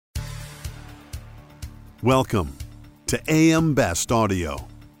Welcome to AM Best Audio.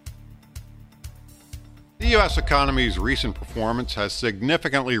 The U.S. economy's recent performance has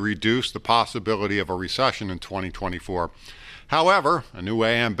significantly reduced the possibility of a recession in 2024. However, a new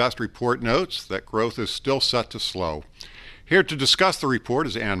AM Best report notes that growth is still set to slow. Here to discuss the report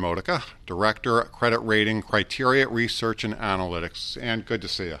is Ann Modica, Director, Credit Rating, Criteria Research and Analytics. Ann, good to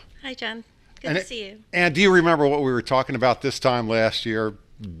see you. Hi, John. Good to see you. And do you remember what we were talking about this time last year?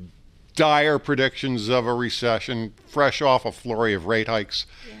 Dire predictions of a recession, fresh off a flurry of rate hikes.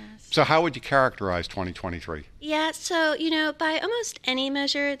 Yes. So how would you characterize 2023? Yeah, so, by almost any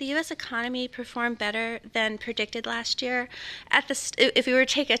measure, the U.S. economy performed better than predicted last year. If we were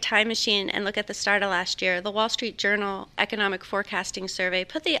to take a time machine and look at the start of last year, the Wall Street Journal Economic Forecasting Survey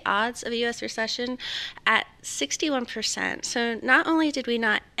put the odds of a U.S. recession at 61%. So not only did we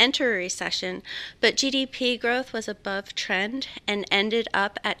not enter a recession, but GDP growth was above trend and ended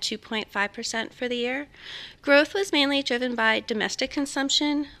up at 2.5% for the year. Growth was mainly driven by domestic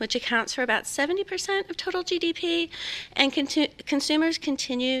consumption, which accounts for about 70% of total GDP, and consumers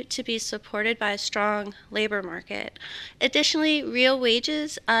continue to be supported by a strong labor market. Additionally, real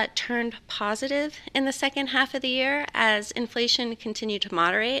wages turned positive in the second half of the year as inflation continued to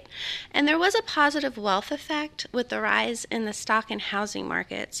moderate, and there was a positive wealth effect with the rise in the stock and housing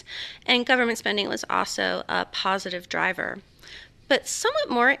markets, and government spending was also a positive driver. But somewhat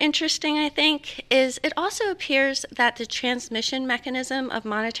more interesting, I think, is it also appears that the transmission mechanism of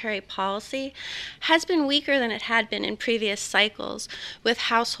monetary policy has been weaker than it had been in previous cycles, with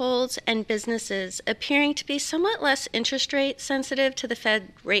households and businesses appearing to be somewhat less interest rate sensitive to the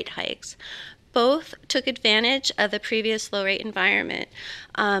Fed rate hikes. Both took advantage of the previous low-rate environment.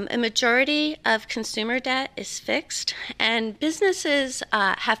 A majority of consumer debt is fixed, and businesses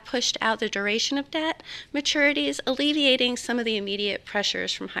have pushed out the duration of debt maturities, alleviating some of the immediate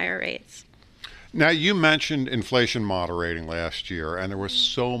pressures from higher rates. Now, you mentioned inflation moderating last year, and there was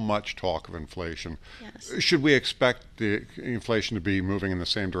so much talk of inflation. Yes. Should we expect the inflation to be moving in the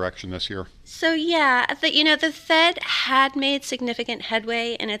same direction this year? So the Fed had made significant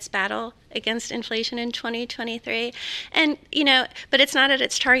headway in its battle against inflation in 2023, and but it's not at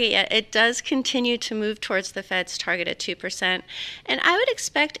its target yet. It does continue to move towards the Fed's target at 2%, and I would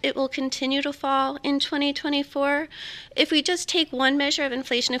expect it will continue to fall in 2024. If we just take one measure of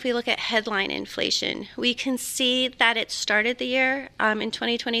inflation, if we look at headline inflation, we can see that it started the year in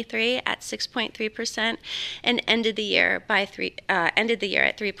 2023 at 6.3% and ended the year at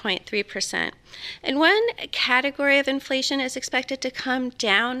 3.3%. And one category of inflation is expected to come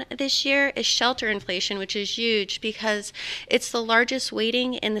down this year is shelter inflation, which is huge because it's the largest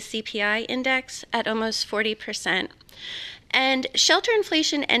weighting in the CPI index at almost 40%. And shelter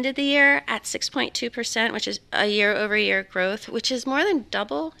inflation ended the year at 6.2%, which is a year-over-year growth, which is more than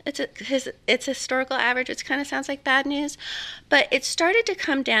double its historical average, which kind of sounds like bad news. But it started to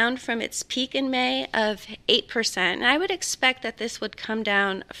come down from its peak in May of 8%. And I would expect that this would come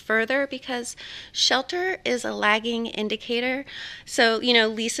down further because shelter is a lagging indicator. So,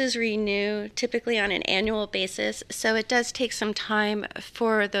 leases renew typically on an annual basis. So it does take some time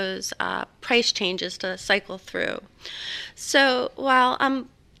for those price changes to cycle through. So while I'm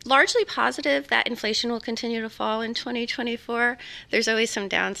largely positive that inflation will continue to fall in 2024, there's always some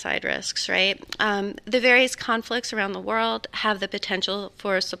downside risks, right? The various conflicts around the world have the potential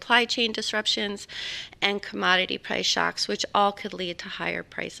for supply chain disruptions and commodity price shocks, which all could lead to higher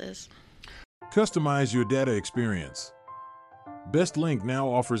prices. Customize your data experience. BestLink now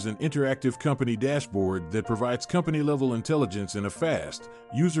offers an interactive company dashboard that provides company-level intelligence in a fast,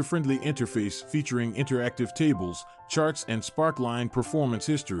 user-friendly interface featuring interactive tables, charts, and Sparkline performance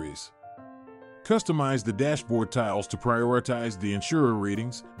histories. Customize the dashboard tiles to prioritize the insurer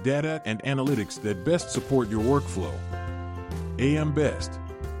ratings, data, and analytics that best support your workflow. AM Best.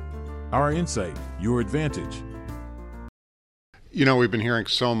 Our insight, your advantage. We've been hearing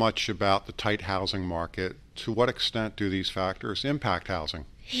so much about the tight housing market. To what extent do these factors impact housing?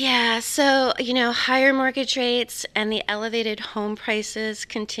 Yeah, so, higher mortgage rates and the elevated home prices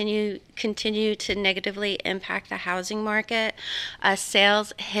continue to negatively impact the housing market.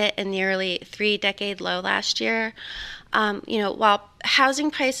 Sales hit a nearly 3-decade low last year. While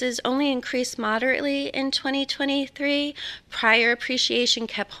housing prices only increased moderately in 2023, prior appreciation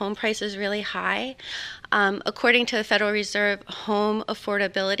kept home prices really high. According to the Federal Reserve Home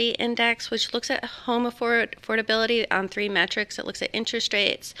Affordability Index, which looks at home affordability on 3 metrics. It looks at interest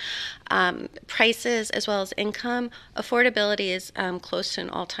rates, prices, as well as income. Affordability is close to an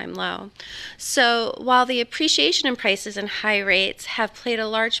all-time low. So while the appreciation in prices and high rates have played a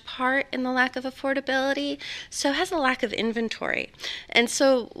large part in the lack of affordability, so has the lack of inventory. And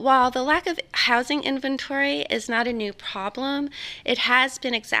so while the lack of housing inventory is not a new problem, it has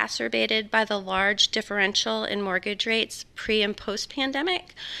been exacerbated by the large differential in mortgage rates pre and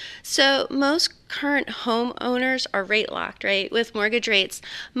post-pandemic. So most current homeowners are rate locked, right, with mortgage rates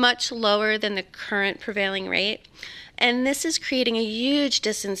much lower than the current prevailing rate. And this is creating a huge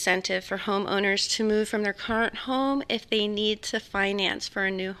disincentive for homeowners to move from their current home if they need to finance for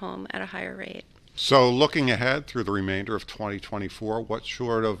a new home at a higher rate. So looking ahead through the remainder of 2024, what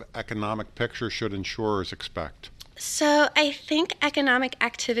sort of economic picture should insurers expect? So I think economic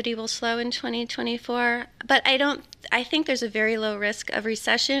activity will slow in 2024, but I think there's a very low risk of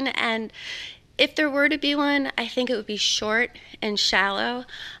recession, and if there were to be one, I think it would be short and shallow.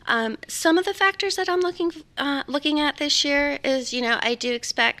 Some of the factors that I'm looking at this year is, I do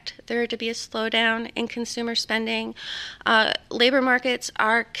expect there to be a slowdown in consumer spending. Labor markets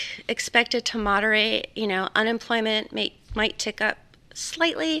are expected to moderate. Unemployment might tick up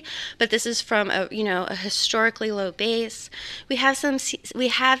slightly, but this is from a historically low base. We have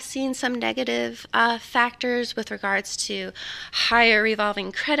seen some negative factors with regards to higher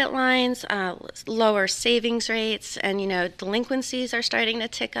revolving credit lines, lower savings rates, and delinquencies are starting to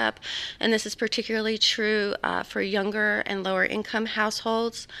tick up, and this is particularly true for younger and lower income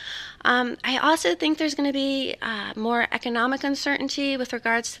households. I also think there's going to be more economic uncertainty with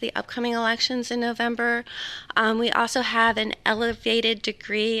regards to the upcoming elections in November. We also have an elevated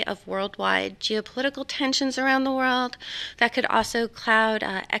degree of worldwide geopolitical tensions around the world that could also cloud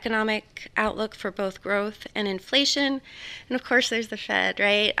economic outlook for both growth and inflation. And of course, there's the Fed,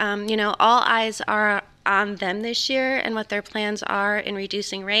 right? All eyes are on them this year and what their plans are in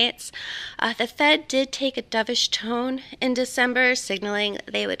reducing rates. The Fed did take a dovish tone in December, signaling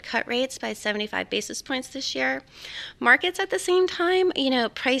they would cut rates by 75 basis points this year. Markets at the same time,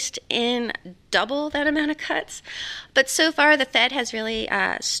 priced in double that amount of cuts. But so far, the Fed has really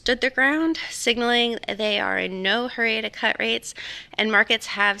stood their ground, signaling they are in no hurry to cut rates, and markets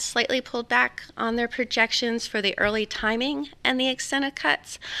have slightly pulled back on their projections for the early timing and the extent of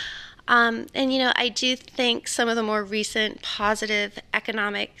cuts. I do think some of the more recent positive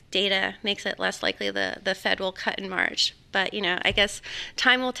economic data makes it less likely the Fed will cut in March. But, I guess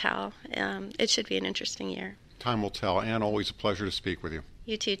time will tell. It should be an interesting year. Time will tell. Ann, always a pleasure to speak with you.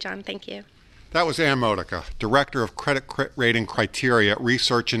 You too, John. Thank you. That was Ann Modica, Director of Credit Rating Criteria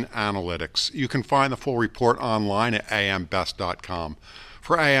Research and Analytics. You can find the full report online at ambest.com.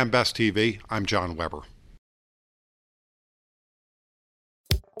 For AM Best TV, I'm John Weber.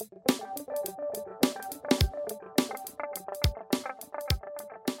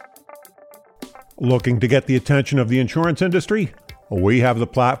 Looking to get the attention of the insurance industry? We have the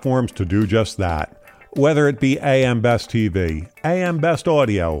platforms to do just that. Whether it be AM Best TV, AM Best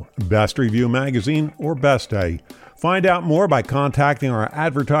Audio, Best Review Magazine, or Best Day, find out more by contacting our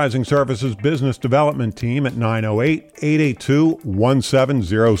Advertising Services Business Development Team at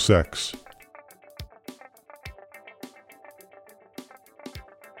 908-882-1706.